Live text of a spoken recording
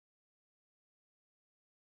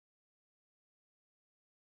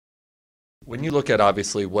When you look at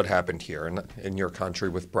obviously what happened here in your country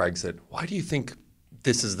with Brexit, why do you think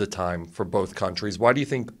this is the time for both countries? Why do you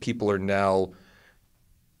think people are now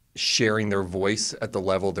sharing their voice at the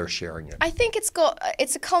level they're sharing it? I think it's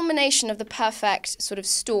a culmination of the perfect sort of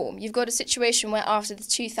storm. You've got a situation where after the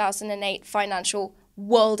 2008 financial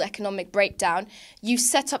world economic breakdown, you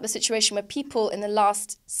set up a situation where people in the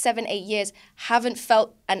last 7-8 years haven't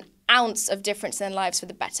felt an ounce of difference in their lives for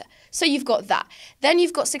the better. So you've got that. Then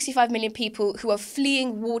you've got 65 million people who are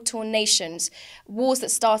fleeing war-torn nations, wars that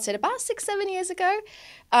started about 6-7 years ago,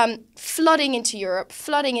 flooding into Europe,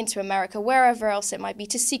 flooding into America, wherever else it might be,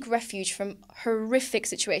 to seek refuge from horrific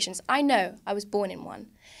situations. I know, I was born in one.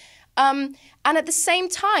 And at the same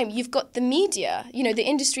time, you've got the media, you know, the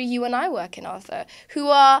industry you and I work in, Arthur, who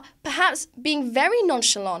are perhaps being very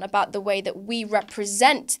nonchalant about the way that we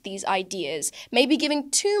represent these ideas, maybe giving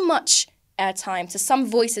too much airtime to some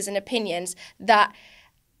voices and opinions that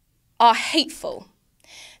are hateful.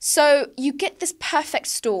 So you get this perfect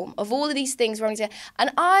storm of all of these things running together.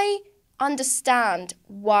 And I understand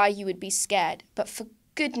why you would be scared, but for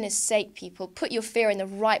goodness sake, people, put your fear in the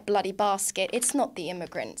right bloody basket. It's not the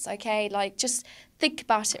immigrants, okay? Like, just think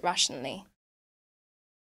about it rationally.